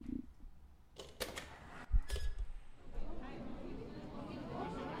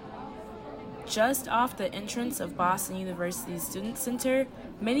Just off the entrance of Boston University's Student Center,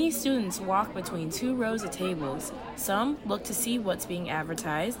 many students walk between two rows of tables. Some look to see what's being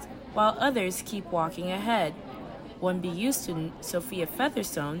advertised, while others keep walking ahead. One BU student, Sophia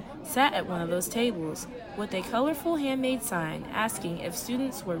Featherstone, sat at one of those tables with a colorful handmade sign asking if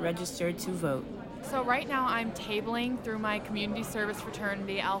students were registered to vote. So right now I'm tabling through my community service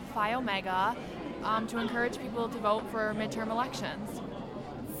fraternity, Alpha Phi Omega, to encourage people to vote for midterm elections.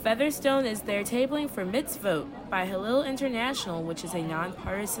 Featherstone is there tabling for Mitt's Vote by Hillel International, which is a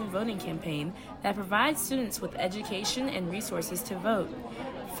nonpartisan voting campaign that provides students with education and resources to vote.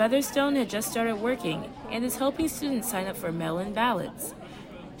 Featherstone had just started working and is helping students sign up for mail-in ballots.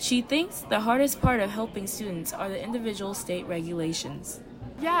 She thinks the hardest part of helping students are the individual state regulations.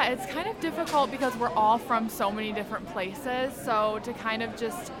 Yeah, it's kind of difficult because we're all from so many different places, so to kind of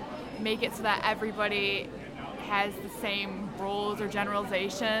just make it so that everybody has the same rules or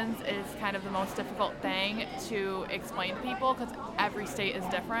generalizations is kind of the most difficult thing to explain to people because every state is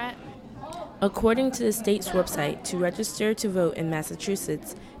different. According to the state's website, to register to vote in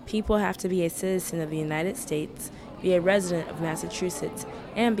Massachusetts, people have to be a citizen of the United States, be a resident of Massachusetts,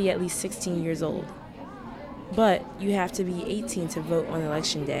 and be at least 16 years old. But you have to be 18 to vote on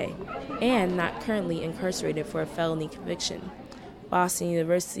Election Day, and not currently incarcerated for a felony conviction. Boston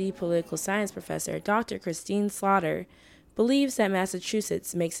University political science professor Dr. Christine Slaughter believes that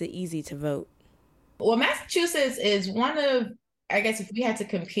Massachusetts makes it easy to vote. Well, Massachusetts is one of, I guess if we had to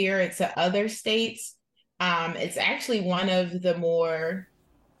compare it to other states, it's actually one of the more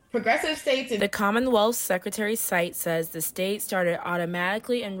progressive states. The Commonwealth Secretary's site says the state started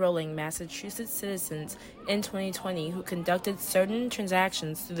automatically enrolling Massachusetts citizens in 2020 who conducted certain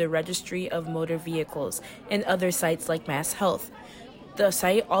transactions through the Registry of Motor Vehicles and other sites like MassHealth. The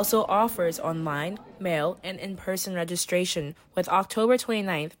site also offers online, mail, and in-person registration, with October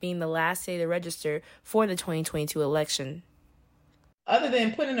 29th being the last day to register for the 2022 election. Other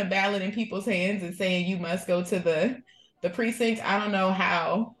than putting a ballot in people's hands and saying you must go to the precincts, I don't know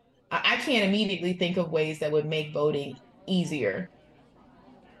how. I can't immediately think of ways that would make voting easier.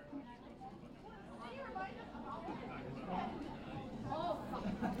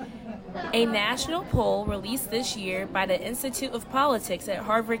 A national poll released this year by the Institute of Politics at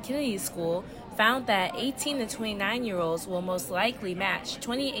Harvard Kennedy School found that 18 to 29-year-olds will most likely match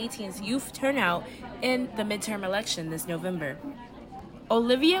 2018's youth turnout in the midterm election this November.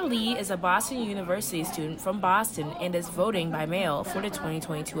 Olivia Lee is a Boston University student from Boston and is voting by mail for the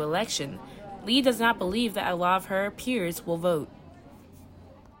 2022 election. Lee does not believe that a lot of her peers will vote.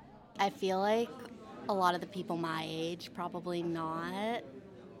 I feel like a lot of the people my age probably not.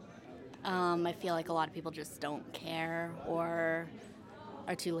 I feel like a lot of people just don't care or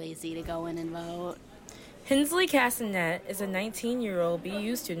are too lazy to go in and vote. Hensley Castanet is a 19-year-old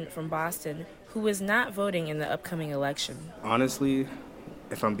BU student from Boston who is not voting in the upcoming election. Honestly,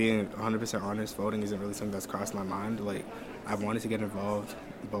 if I'm being 100% honest, voting isn't really something that's crossed my mind. I wanted to get involved,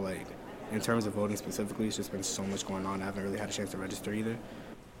 but in terms of voting specifically, it's just been so much going on. I haven't really had a chance to register either.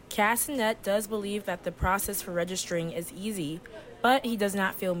 Castanet does believe that the process for registering is easy, but he does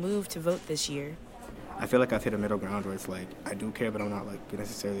not feel moved to vote this year. I feel like I've hit a middle ground where it's I do care, but I'm not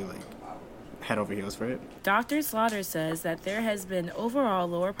necessarily head over heels for it. Dr. Slaughter says that there has been overall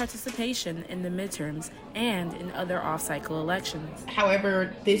lower participation in the midterms and in other off-cycle elections.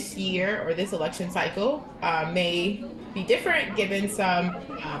 However, this year or this election cycle may be different given some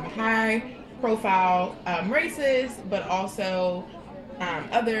high-profile races, but also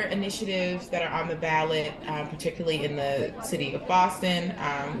other initiatives that are on the ballot, particularly in the city of Boston,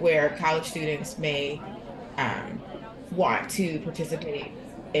 where college students may want to participate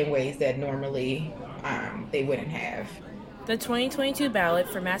in ways that normally they wouldn't have. The 2022 ballot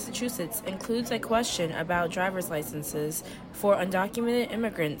for Massachusetts includes a question about driver's licenses for undocumented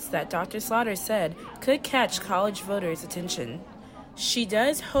immigrants that Dr. Slaughter said could catch college voters' attention. She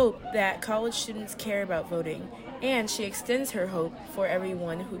does hope that college students care about voting, and she extends her hope for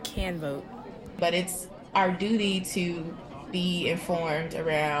everyone who can vote. But it's our duty to be informed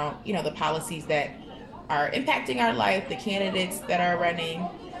around, the policies that are impacting our life, the candidates that are running,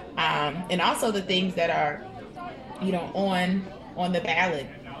 and also the things that are, on the ballot.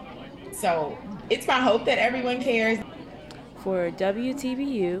 So it's my hope that everyone cares. For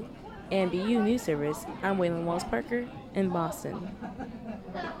WTBU and BU News Service, I'm Waylon Walls Parker in Boston.